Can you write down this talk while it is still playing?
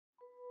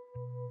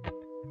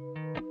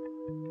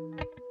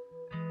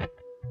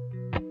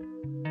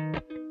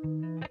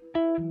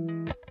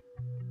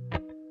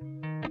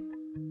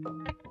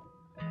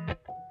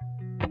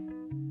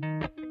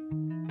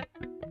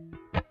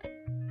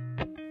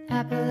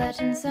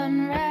Appalachian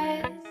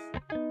sunrise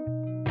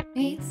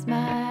meets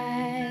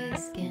my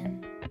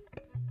skin.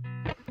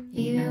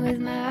 Even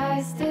with my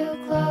eyes still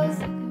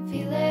closed, I can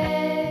feel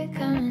it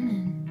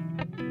coming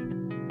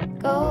in.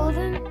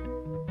 Golden,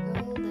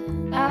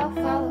 golden, I'll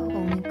follow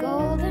only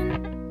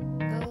golden,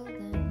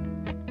 golden,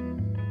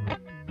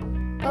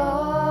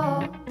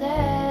 golden,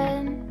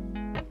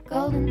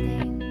 golden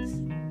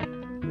things.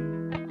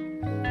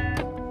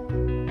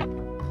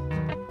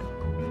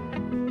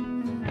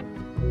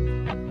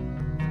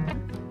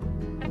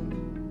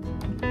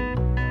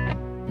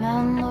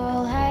 Mountain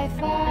laurel high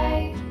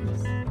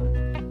fives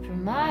for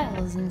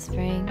miles in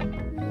spring.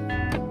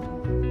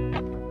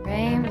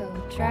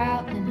 Rainbow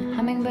trout and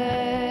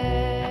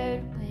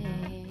hummingbird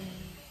wing.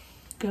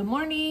 Good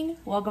morning.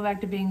 Welcome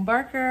back to Being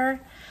Barker.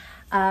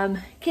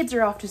 Kids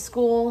are off to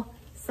school.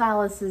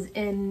 Silas is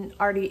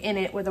already in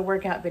it with a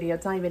workout video.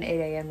 It's not even 8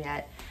 a.m.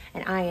 yet,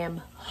 and I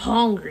am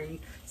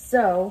hungry.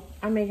 So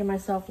I'm making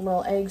myself a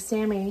little egg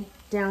Sammy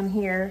down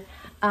here.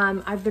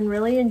 I've been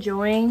really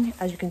enjoying,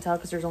 as you can tell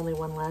because there's only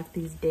one left,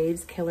 these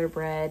Dave's Killer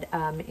Bread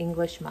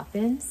English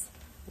muffins.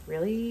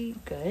 Really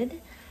good.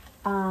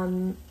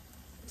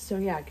 So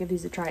yeah, give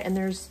these a try. And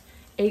there's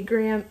 8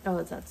 grams,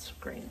 oh, that's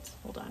grains.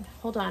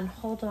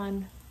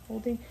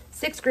 Holding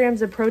 6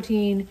 grams of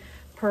protein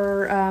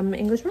per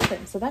English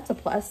muffin. So that's a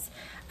plus.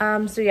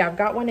 So yeah, I've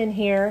got one in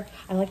here.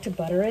 I like to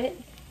butter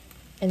it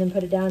and then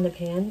put it down in the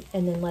pan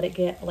and then let it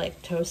get like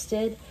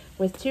toasted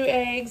with 2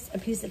 eggs, a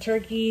piece of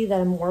turkey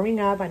that I'm warming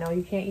up. I know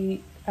you can't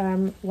eat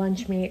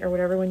lunch meat or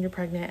whatever when you're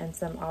pregnant, and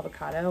some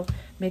avocado.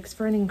 Makes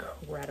for an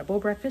incredible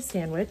breakfast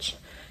sandwich.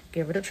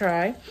 Give it a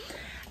try.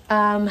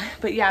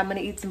 But yeah, I'm gonna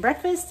eat some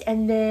breakfast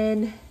and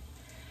then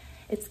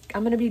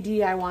I'm gonna be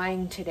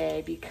DIYing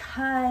today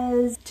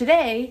because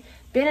today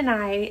Ben and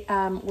I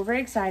were very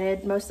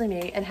excited, mostly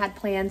me, and had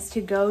plans to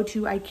go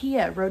to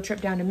IKEA, road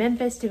trip down to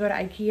Memphis to go to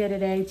IKEA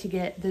today to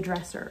get the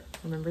dresser.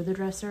 Remember the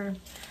dresser?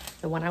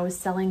 The one I was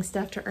selling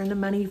stuff to earn the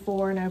money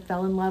for and I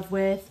fell in love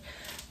with.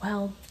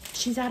 Well,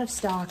 she's out of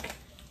stock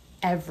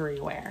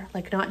everywhere.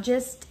 Like not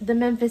just the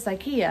Memphis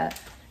IKEA,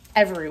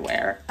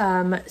 everywhere.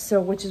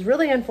 Which is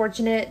really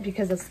unfortunate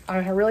because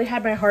I really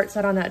had my heart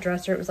set on that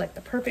dresser. It was like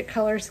the perfect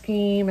color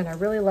scheme and I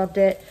really loved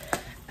it.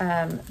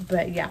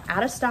 But yeah,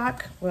 out of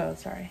stock. Whoa,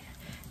 sorry.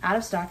 Out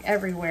of stock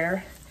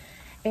everywhere.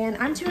 And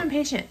I'm too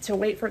impatient to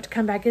wait for it to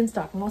come back in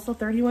stock. I'm also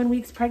 31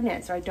 weeks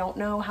pregnant, so I don't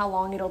know how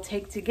long it'll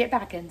take to get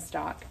back in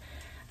stock.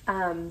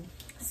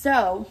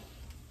 So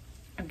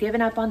I've given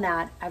up on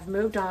that. I've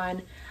moved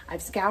on.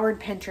 I've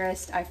scoured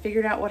Pinterest. I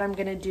figured out what I'm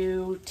gonna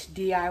do to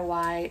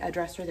DIY a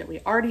dresser that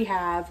we already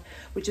have,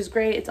 which is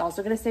great. It's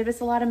also gonna save us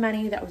a lot of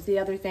money. That was the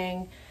other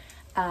thing,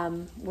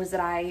 was that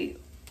I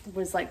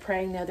was like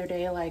praying the other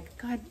day, like,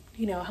 God,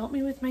 you know, help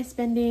me with my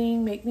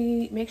spending,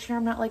 make sure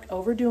I'm not like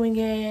overdoing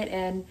it,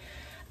 and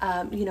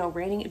you know,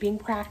 being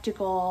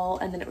practical.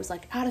 And then it was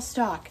like out of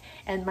stock,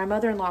 and my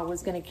mother-in-law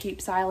was going to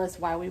keep Silas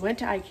while we went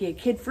to IKEA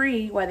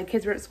kid-free while the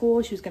kids were at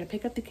school. She was going to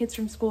pick up the kids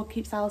from school,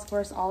 keep Silas for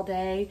us all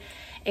day,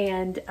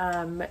 and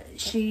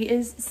she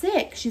is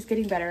sick. She's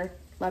getting better.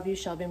 Love you,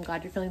 Shelby. I'm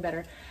glad you're feeling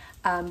better.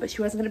 But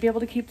she wasn't going to be able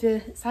to keep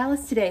the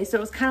Silas today, so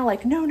it was kind of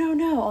like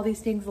no, all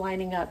these things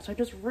lining up. So I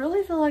just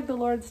really feel like the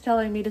Lord's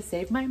telling me to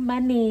save my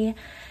money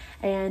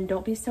and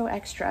don't be so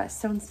extra.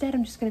 So instead,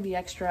 I'm just gonna be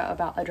extra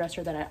about a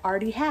dresser that I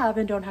already have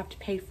and don't have to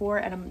pay for.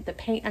 And the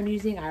paint I'm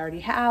using, I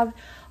already have.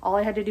 All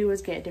I had to do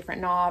was get different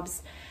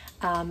knobs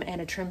and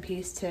a trim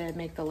piece to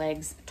make the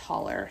legs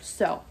taller.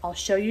 So I'll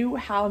show you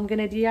how I'm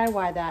gonna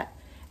DIY that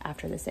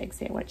after this egg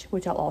sandwich,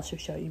 which I'll also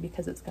show you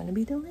because it's gonna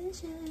be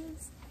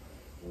delicious.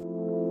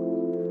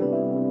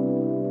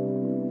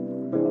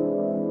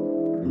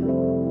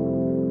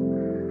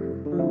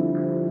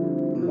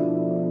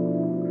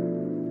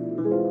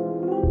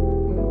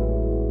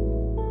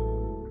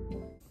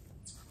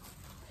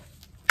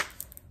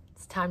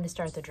 Time to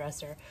start the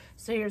dresser.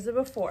 So here's the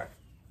before.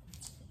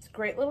 It's a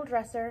great little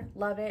dresser,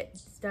 love it.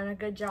 It's done a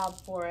good job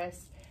for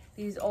us.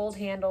 These old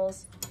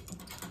handles,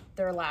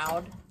 they're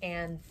loud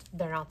and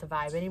they're not the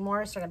vibe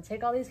anymore. So I'm gonna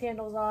take all these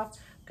handles off,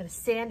 I'm gonna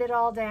sand it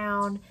all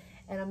down,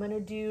 and I'm gonna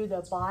do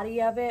the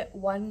body of it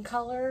one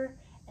color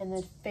and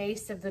the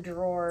face of the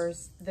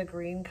drawers the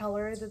green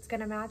color that's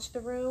gonna match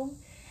the room.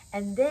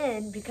 And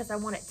then because I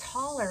want it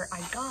taller, I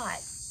got,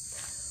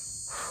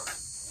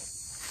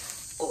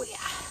 oh yeah,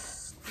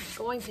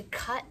 going to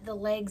cut the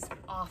legs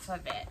off of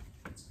it.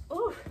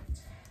 Ooh,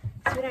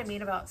 see what I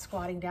mean about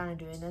squatting down and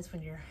doing this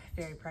when you're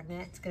very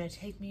pregnant? It's gonna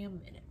take me a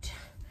minute,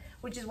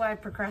 which is why I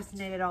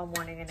procrastinated all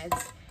morning, and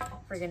it's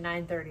friggin'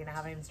 9:30 and I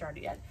haven't even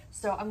started yet.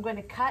 So I'm going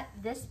to cut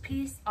this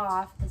piece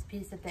off, this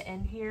piece at the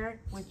end here,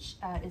 which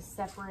is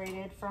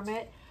separated from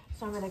it.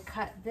 So I'm gonna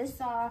cut this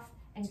off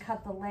and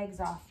cut the legs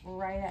off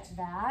right at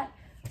that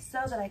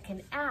so that I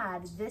can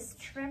add this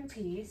trim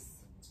piece.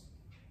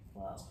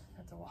 Whoa,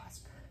 that's a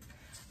wasp.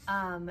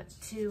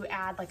 To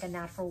add like a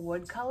natural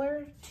wood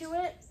color to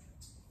it.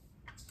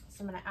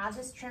 So I'm gonna add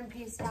this trim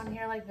piece down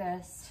here like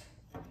this.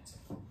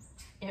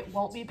 It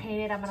won't be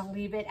painted. I'm gonna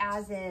leave it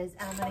as is,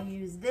 and I'm gonna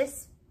use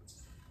this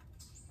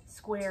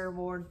square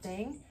board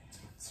thing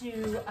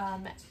to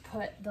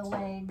put the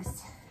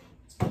legs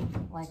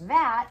like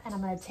that, and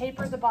I'm going to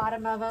taper the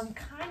bottom of them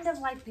kind of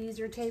like these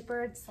are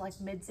tapered. It's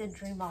like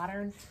mid-century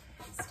modern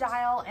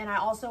style, and I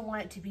also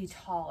want it to be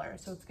taller,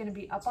 so it's going to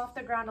be up off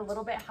the ground a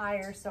little bit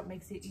higher, so it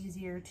makes it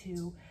easier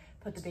to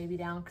put the baby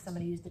down, because I'm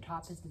going to use the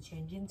top as the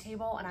changing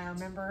table. And I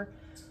remember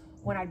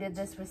when I did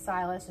this with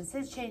Silas as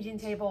his changing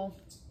table,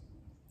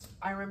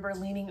 I remember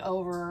leaning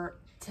over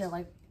to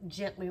like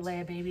gently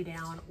lay a baby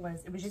down.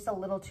 It was just a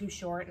little too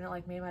short, and it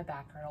like made my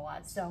back hurt a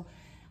lot. So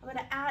I'm going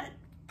to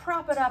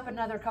prop it up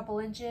another couple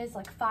inches,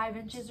 like 5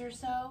 inches or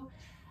so,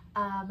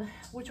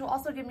 which will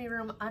also give me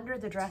room under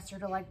the dresser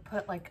to like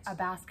put like a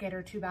basket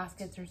or 2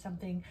 baskets or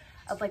something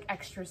of like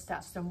extra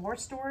stuff. So more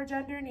storage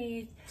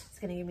underneath. It's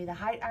going to give me the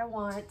height I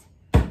want.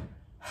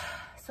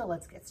 So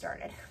let's get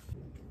started.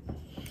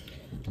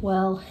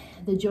 Well,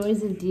 the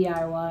joys of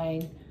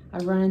DIY.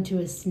 I've run into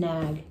a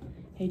snag.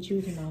 Hey, chew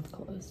with your mouth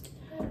closed.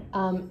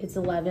 It's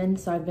 11,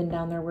 so I've been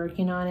down there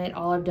working on it.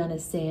 All I've done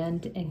is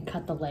sand and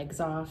cut the legs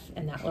off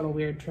and that little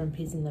weird trim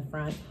piece in the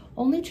front,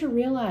 only to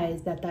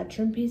realize that that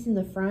trim piece in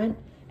the front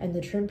and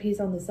the trim piece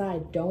on the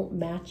side don't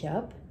match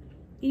up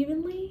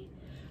evenly.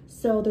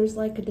 So there's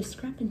like a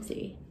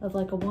discrepancy of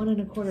like a 1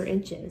 1/4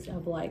 inches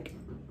of like,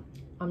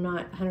 I'm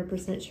not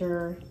 100%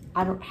 sure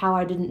how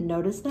I didn't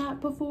notice that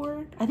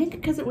before. I think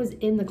because it was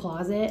in the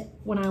closet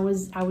when I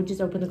would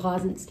just open the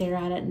closet and stare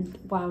at it, and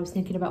while I was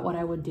thinking about what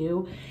I would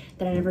do,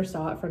 that I never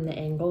saw it from the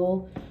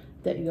angle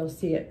that you'll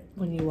see it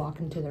when you walk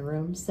into the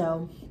room.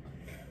 So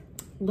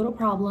little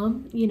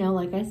problem, you know,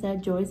 like I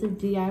said, joys of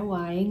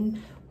DIYing.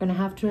 We're gonna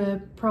have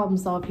to problem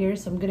solve here.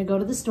 So I'm gonna go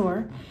to the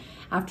store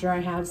after I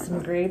have some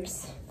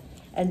grapes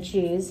and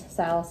cheese.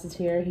 Silas is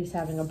here, he's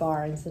having a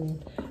bar and some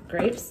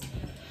grapes.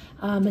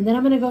 And then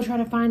I'm gonna go try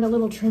to find a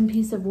little trim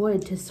piece of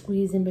wood to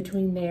squeeze in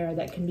between there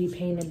that can be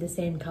painted the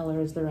same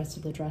color as the rest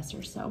of the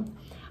dresser. So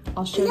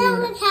I'll show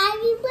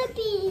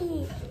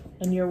you.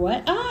 And you're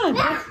what?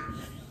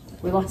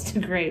 We lost a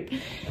grape.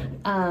 Yeah.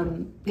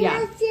 Can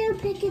I still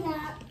pick it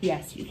up?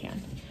 Yes, you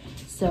can.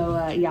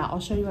 So yeah, I'll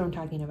show you what I'm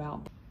talking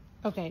about.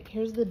 Okay,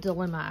 here's the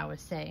dilemma I was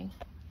saying.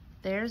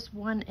 There's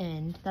one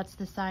end, that's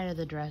the side of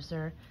the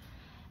dresser,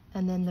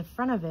 and then the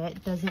front of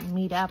it doesn't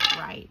meet up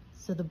right.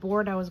 So the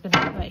board I was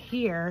gonna put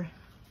here,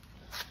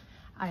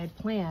 I had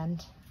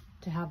planned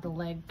to have the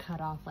leg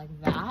cut off like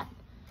that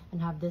and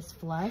have this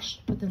flush,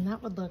 but then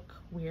that would look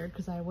weird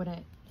because I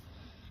wouldn't,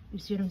 you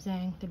see what I'm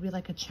saying? There'd be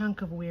like a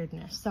chunk of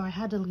weirdness. So I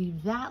had to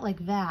leave that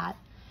like that.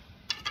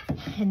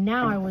 And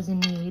now I was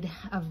in need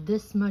of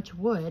this much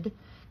wood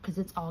because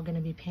it's all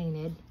gonna be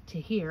painted to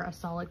here, a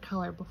solid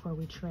color, before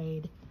we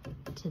trade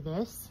to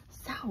this.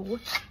 So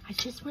I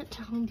just went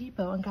to Home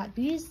Depot and got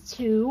these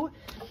 2,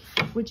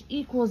 which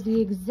equals the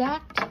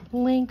exact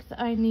length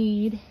I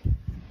need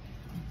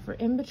for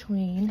in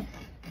between,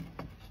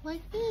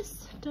 like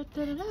this. Da,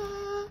 da, da,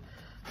 da.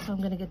 So I'm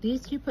gonna get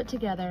these 2 put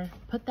together,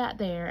 put that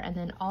there, and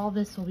then all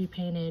this will be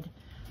painted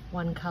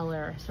one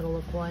color. So it'll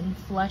look one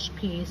flush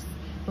piece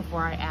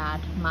before I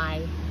add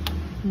my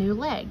new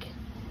leg.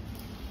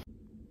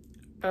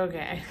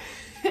 Okay.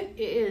 It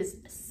is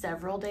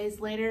several days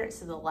later,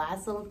 so the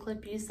last little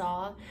clip you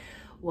saw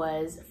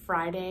was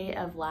Friday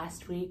of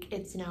last week.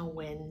 It's now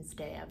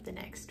Wednesday of the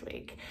next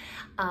week.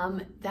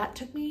 That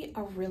took me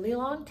a really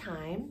long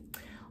time,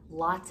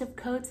 lots of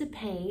coats of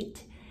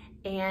paint,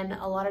 and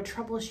a lot of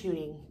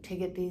troubleshooting to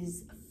get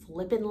these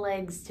flippin'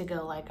 legs to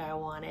go like I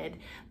wanted.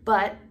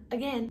 But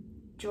again,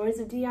 joys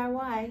of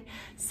DIY.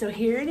 So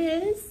here it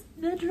is,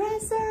 the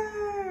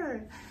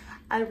dresser.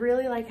 I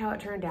really like how it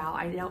turned out.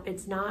 I know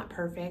it's not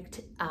perfect,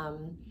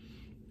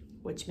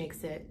 which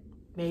makes it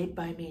made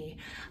by me.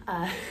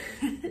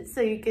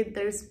 So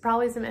there's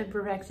probably some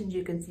imperfections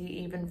you can see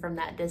even from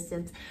that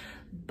distance,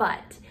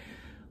 but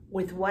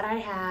with what I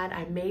had,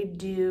 I made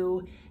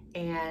do,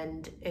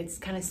 and it's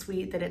kind of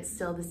sweet that it's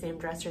still the same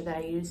dresser that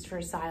I used for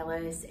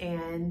Silas,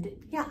 and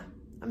yeah,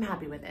 I'm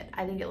happy with it.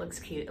 I think it looks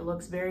cute. It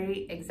looks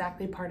very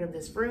exactly part of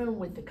this room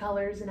with the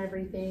colors and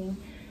everything.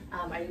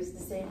 I used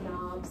the same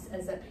knobs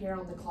as up here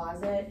on the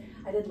closet.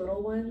 I did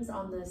little ones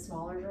on the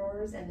smaller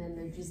drawers, and then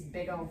the just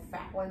big old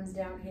fat ones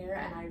down here,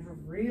 and I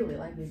really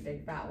like these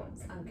big fat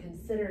ones. I'm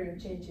considering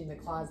changing the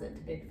closet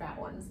to big fat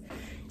ones,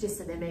 just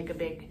so they make a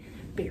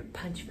bigger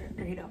punch for,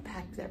 or you know,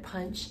 pack their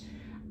punch.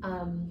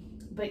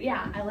 But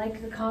yeah, I like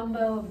the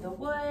combo of the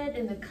wood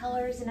and the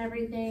colors and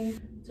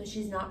everything. So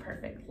she's not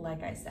perfect,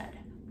 like I said,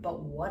 but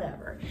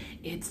whatever,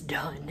 it's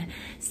done.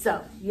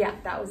 So yeah,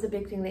 that was a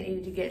big thing that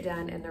needed to get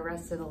done, and the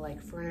rest of the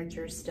like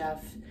furniture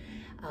stuff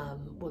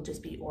will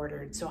just be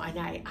ordered. So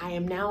I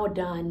am now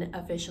done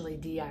officially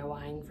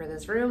DIYing for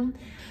this room,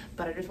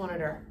 but I just wanted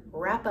to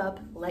wrap up,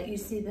 let you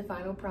see the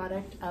final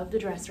product of the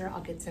dresser.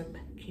 I'll get some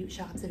cute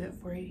shots of it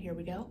for you. Here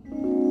we go.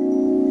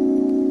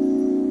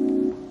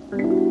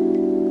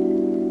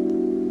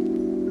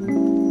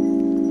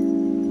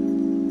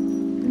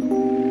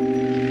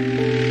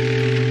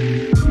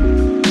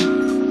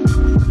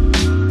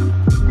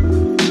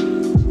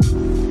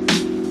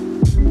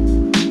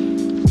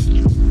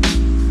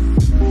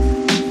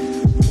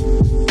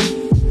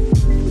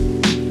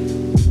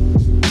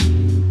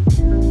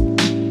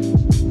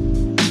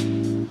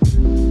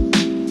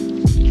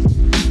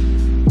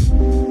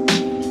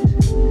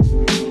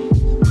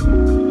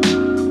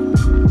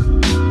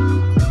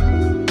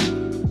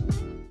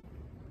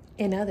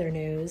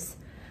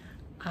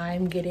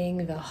 I'm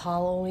getting the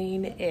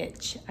Halloween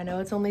itch. I know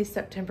it's only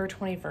September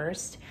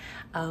 21st,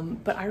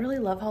 but I really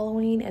love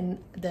Halloween, and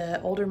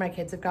the older my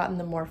kids have gotten,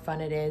 the more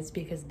fun it is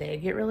because they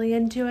get really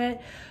into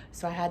it.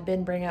 So I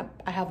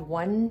have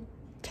one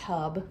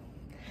tub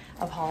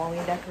of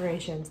Halloween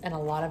decorations, and a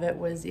lot of it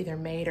was either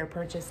made or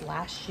purchased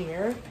last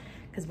year,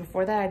 because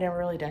before that I never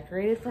really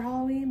decorated for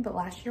Halloween, but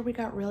last year we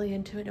got really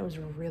into it. It was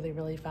really,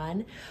 really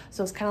fun.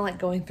 So it's kind of like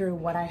going through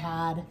what I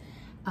had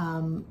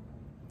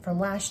from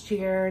last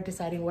year,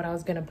 deciding what I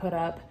was gonna put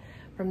up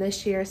from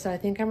this year. So I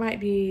think I might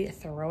be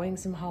throwing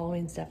some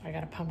Halloween stuff. I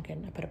got a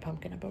pumpkin. I put a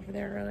pumpkin up over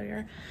there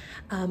earlier.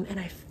 And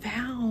I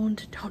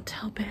found, don't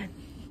tell Ben,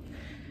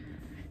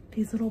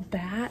 these little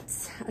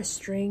bats, a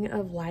string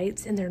of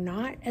lights, and they're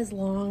not as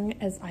long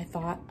as I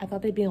thought. I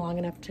thought they'd be long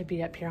enough to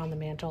be up here on the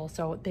mantle.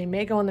 So they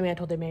may go on the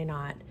mantle, they may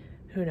not,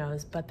 who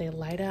knows, but they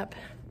light up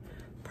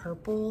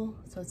purple.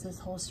 So it's this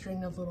whole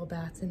string of little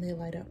bats and they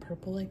light up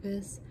purple like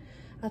this.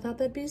 I thought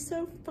that'd be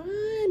so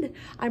fun.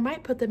 I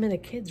might put them in a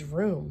kid's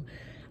room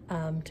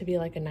to be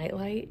like a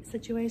nightlight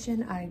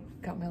situation. I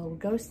got my little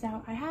ghosts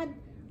out.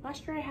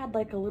 Last year I had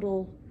like a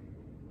little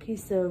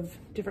piece of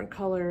different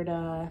colored,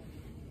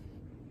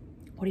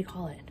 what do you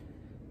call it?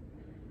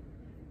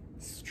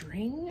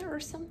 String or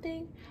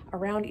something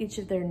around each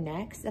of their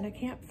necks, and I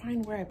can't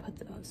find where I put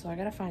those. So I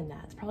gotta find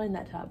that. It's probably in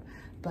that tub.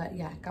 But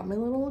yeah, got my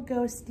little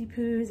ghosty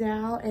poos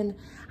out, and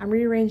I'm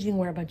rearranging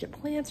where a bunch of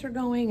plants are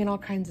going and all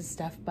kinds of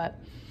stuff. But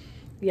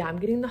yeah, I'm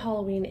getting the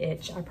Halloween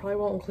itch. I probably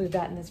won't include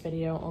that in this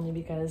video, only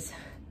because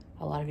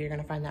a lot of you are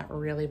gonna find that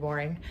really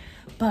boring.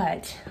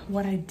 But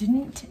what I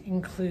didn't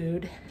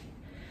include,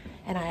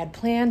 and I had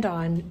planned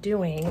on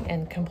doing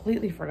and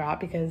completely forgot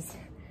because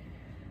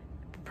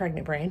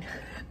pregnant brain,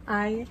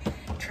 I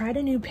tried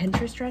a new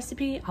Pinterest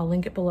recipe. I'll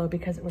link it below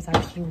because it was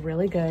actually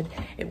really good.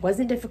 It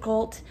wasn't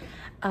difficult,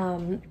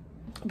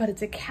 but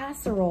it's a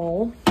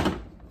casserole.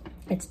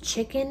 It's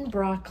chicken,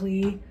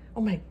 broccoli.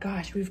 Oh my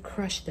gosh, we've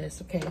crushed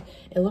this. Okay,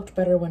 it looked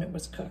better when it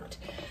was cooked.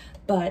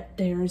 But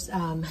there's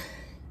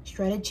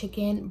shredded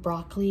chicken,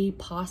 broccoli,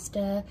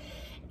 pasta,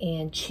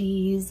 and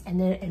cheese,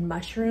 and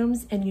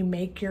mushrooms, and you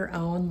make your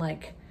own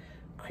like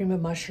cream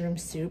of mushroom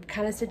soup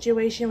kind of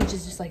situation, which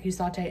is just like you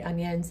saute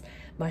onions,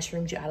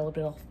 mushrooms, you add a little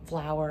bit of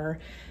flour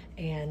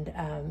and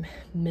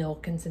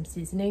milk and some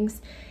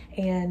seasonings,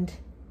 and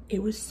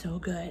it was so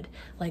good,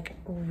 like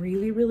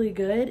really, really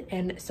good.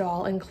 And so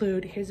I'll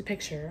include, here's a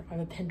picture of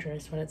a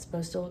Pinterest when it's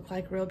supposed to look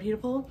like real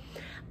beautiful.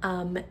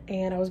 And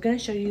I was gonna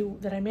show you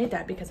that I made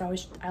that because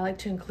I like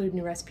to include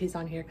new recipes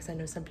on here because I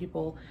know some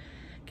people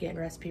get in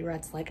recipe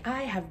ruts like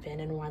I have been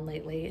in one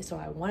lately. So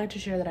I wanted to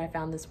share that I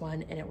found this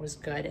one and it was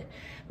good.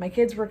 My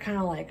kids were kind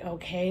of like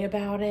okay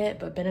about it,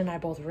 but Ben and I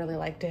both really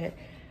liked it.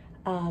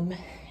 And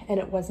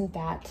it wasn't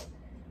that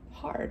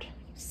hard.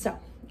 So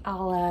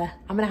I'm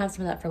gonna have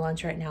some of that for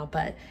lunch right now,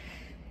 but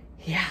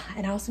yeah,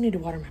 and I also need to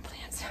water my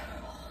plants.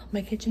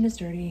 My kitchen is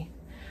dirty.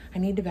 I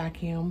need to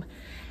vacuum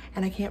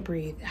and I can't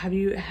breathe. Have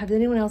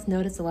anyone else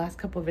noticed the last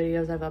couple of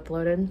videos I've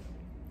uploaded?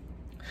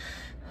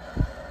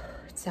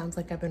 It sounds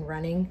like I've been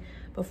running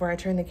before I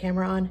turn the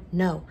camera on.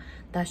 No,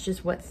 that's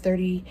just what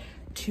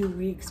 32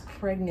 weeks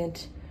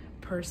pregnant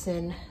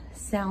person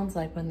sounds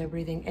like when they're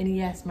breathing. And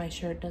yes, my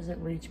shirt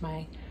doesn't reach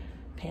my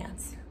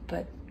pants,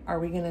 but are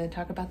we gonna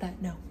talk about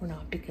that? No, we're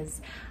not,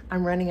 because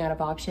I'm running out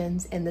of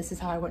options, and this is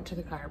how I went to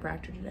the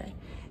chiropractor today.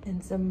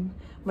 In some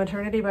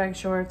maternity bag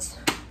shorts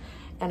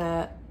and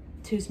a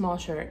too small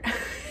shirt.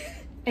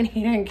 And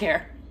he didn't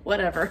care,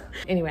 whatever.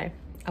 Anyway,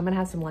 I'm gonna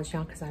have some lunch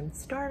now because I'm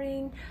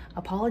starving.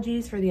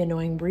 Apologies for the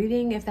annoying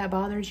breathing if that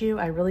bothers you.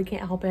 I really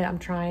can't help it. I'm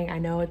trying. I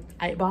know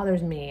it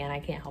bothers me and I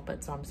can't help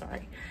it, so I'm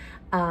sorry.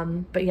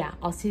 But yeah,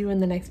 I'll see you in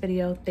the next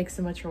video. Thanks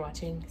so much for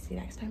watching. See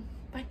you next time.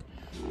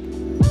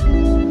 Bye.